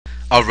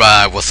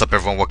Alright, what's up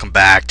everyone? Welcome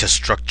back to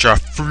Structure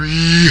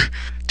Free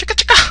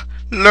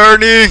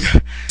Learning.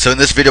 So in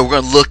this video we're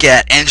going to look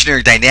at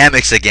engineering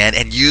dynamics again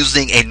and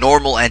using a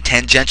normal and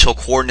tangential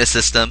coordinate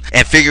system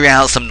and figuring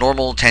out some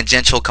normal and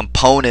tangential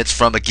components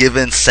from a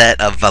given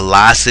set of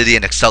velocity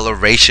and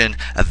acceleration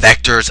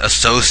vectors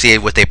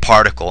associated with a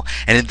particle.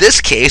 And in this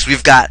case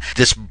we've got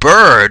this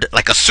bird,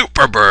 like a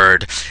super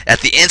bird. At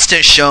the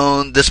instant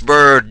shown, this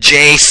bird,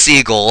 J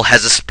seagull,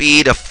 has a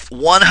speed of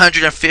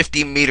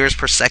 150 meters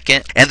per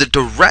second, and the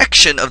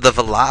direction of the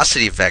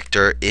velocity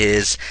vector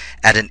is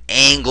at an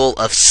angle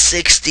of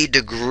 60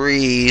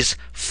 degrees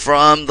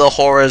from the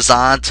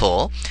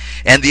horizontal,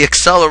 and the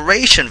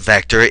acceleration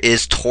vector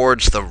is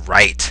towards the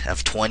right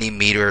of 20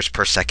 meters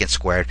per second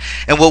squared.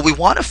 And what we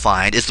want to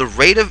find is the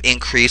rate of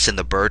increase in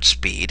the bird's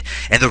speed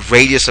and the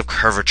radius of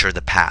curvature of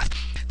the path.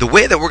 The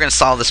way that we're going to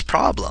solve this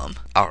problem,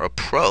 our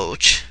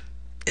approach,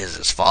 is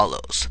as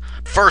follows.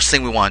 First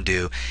thing we want to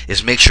do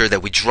is make sure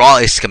that we draw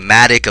a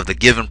schematic of the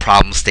given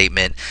problem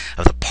statement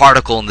of the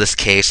particle in this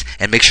case,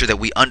 and make sure that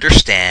we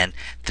understand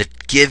the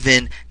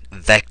given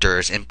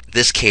vectors, in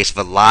this case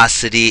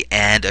velocity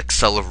and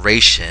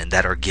acceleration,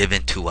 that are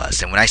given to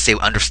us. And when I say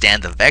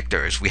understand the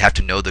vectors, we have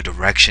to know the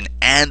direction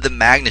and the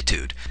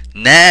magnitude.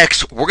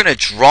 Next, we're going to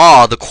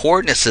draw the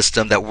coordinate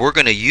system that we're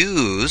going to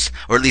use,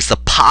 or at least the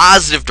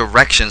positive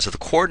directions of the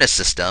coordinate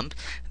system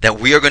that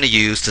we are going to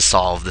use to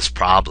solve this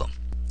problem.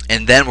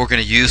 And then we're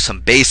going to use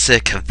some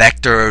basic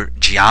vector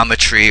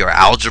geometry or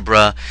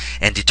algebra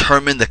and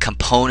determine the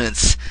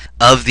components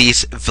of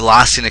these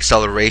velocity and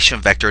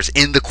acceleration vectors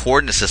in the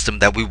coordinate system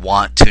that we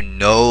want to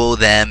know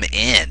them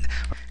in.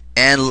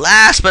 And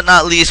last but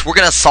not least, we're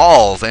going to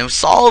solve. And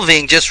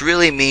solving just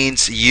really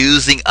means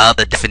using up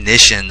the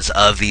definitions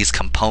of these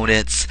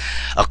components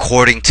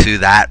according to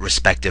that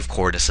respective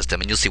coordinate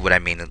system. And you'll see what I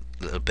mean in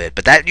a little bit.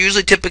 But that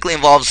usually typically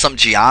involves some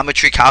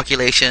geometry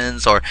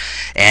calculations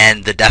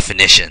and the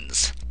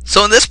definitions.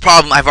 So in this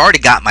problem, I've already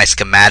got my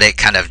schematic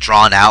kind of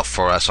drawn out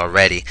for us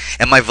already.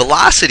 And my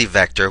velocity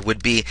vector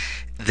would be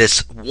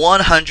this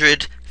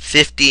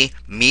 150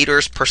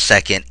 meters per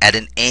second at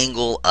an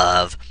angle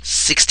of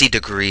 60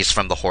 degrees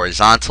from the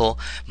horizontal.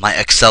 My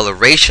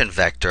acceleration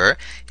vector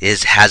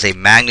has a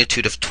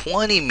magnitude of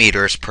 20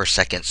 meters per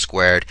second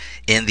squared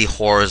in the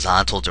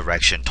horizontal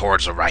direction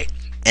towards the right.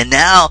 And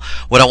now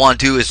what I want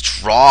to do is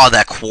draw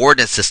that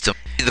coordinate system.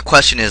 The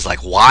question is, like,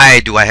 why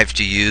do I have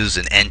to use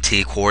an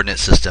NT coordinate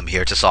system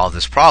here to solve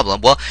this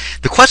problem? Well,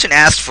 the question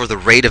asks for the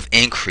rate of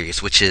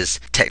increase, which is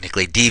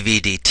technically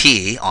dv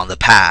dt on the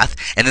path,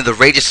 and then the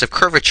radius of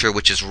curvature,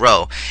 which is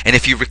rho. And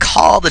if you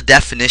recall the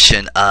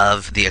definition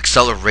of the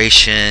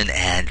acceleration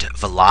and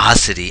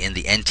velocity in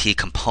the NT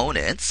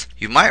components,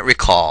 you might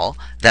recall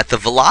that the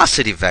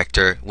velocity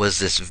vector was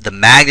the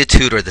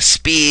magnitude or the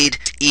speed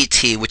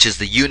et, which is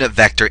the unit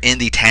vector in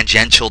the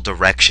tangential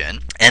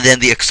direction, and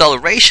then the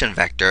acceleration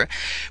vector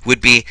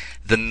would be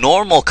the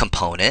normal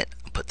component.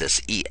 Put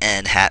this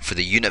en hat for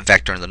the unit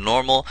vector in the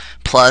normal,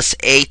 plus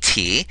at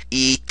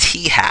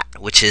et hat,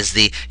 which is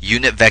the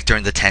unit vector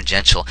in the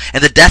tangential.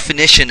 And the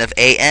definition of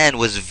an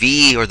was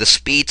v, or the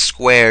speed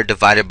squared,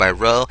 divided by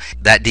rho.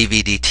 That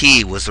dv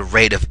dt was the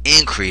rate of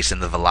increase in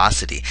the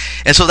velocity.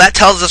 And so that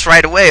tells us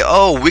right away,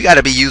 oh, we got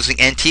to be using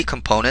NT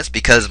components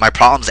because my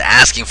problem's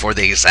asking for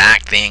the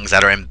exact things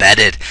that are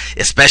embedded,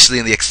 especially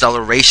in the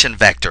acceleration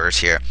vectors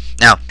here.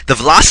 Now, the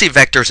velocity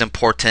vector is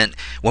important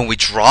when we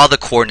draw the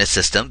coordinate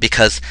system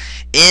because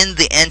in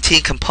the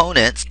NT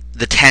components,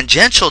 the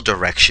tangential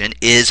direction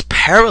is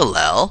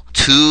parallel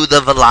to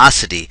the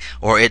velocity,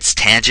 or it's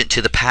tangent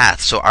to the path.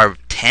 So our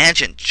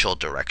tangential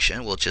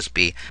direction will just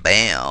be,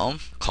 bam,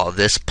 call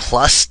this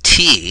plus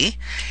t,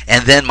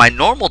 and then my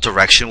normal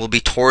direction will be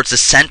towards the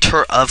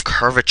center of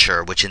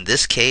curvature, which in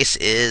this case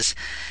is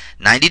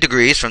 90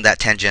 degrees from that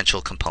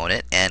tangential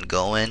component and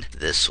going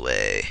this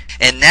way.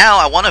 And now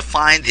I want to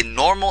find the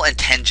normal and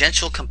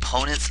tangential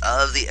components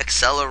of the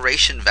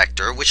acceleration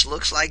vector, which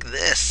looks like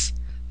this.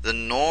 The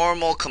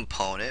normal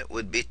component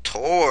would be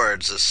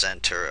towards the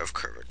center of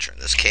curvature in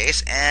this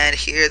case, and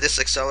here this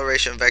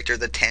acceleration vector,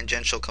 the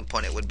tangential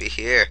component, would be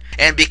here.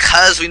 And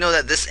because we know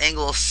that this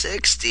angle is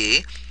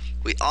 60,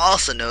 we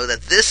also know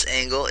that this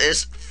angle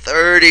is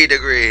 30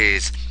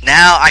 degrees.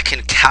 Now I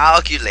can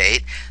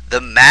calculate the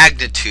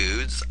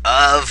magnitudes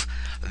of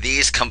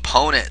these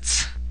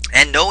components.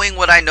 And knowing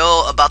what I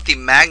know about the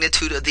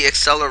magnitude of the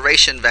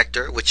acceleration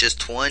vector, which is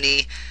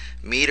 20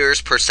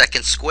 meters per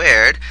second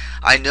squared,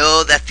 I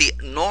know that the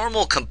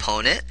normal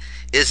component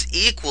is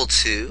equal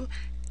to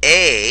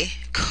a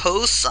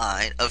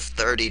cosine of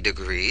 30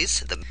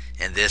 degrees.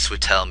 And this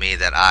would tell me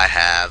that I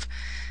have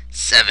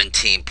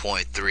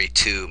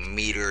 17.32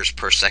 meters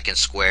per second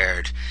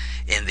squared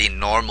in the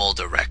normal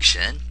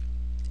direction.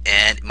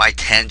 And my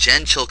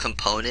tangential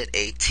component,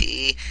 AT,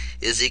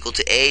 is equal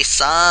to a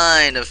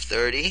sine of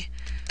 30.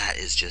 That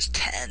is just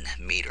 10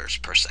 meters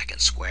per second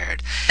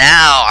squared.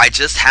 Now I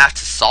just have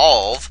to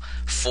solve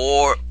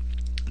for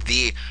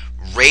the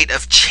rate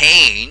of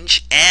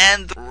change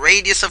and the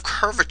radius of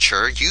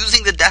curvature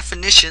using the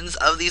definitions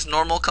of these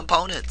normal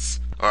components.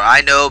 Or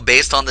I know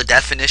based on the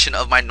definition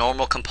of my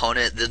normal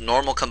component, the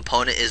normal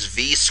component is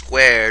v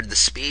squared, the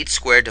speed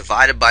squared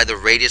divided by the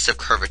radius of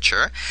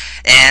curvature.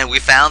 And we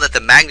found that the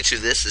magnitude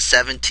of this is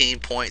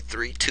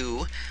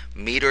 17.32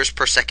 meters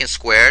per second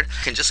squared.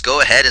 You can just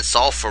go ahead and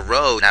solve for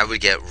rho, and I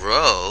would get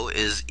rho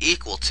is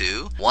equal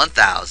to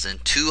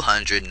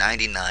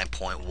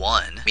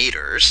 1,299.1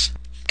 meters.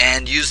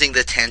 And using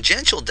the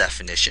tangential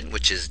definition,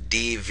 which is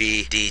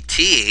dv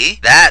dt,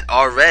 that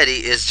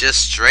already is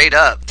just straight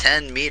up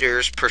 10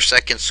 meters per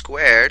second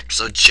squared.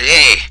 So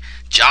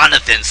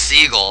Jonathan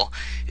Seagull,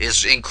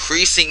 is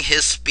increasing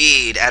his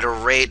speed at a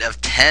rate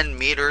of 10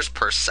 meters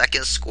per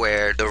second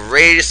squared. The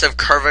radius of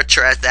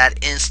curvature at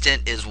that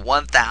instant is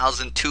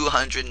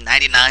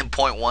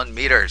 1,299.1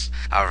 meters.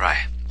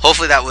 Alright,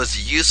 hopefully that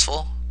was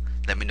useful.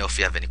 Let me know if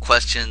you have any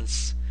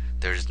questions.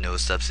 There's no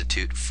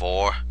substitute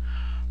for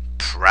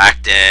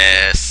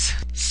practice.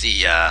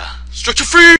 See ya. Structure free!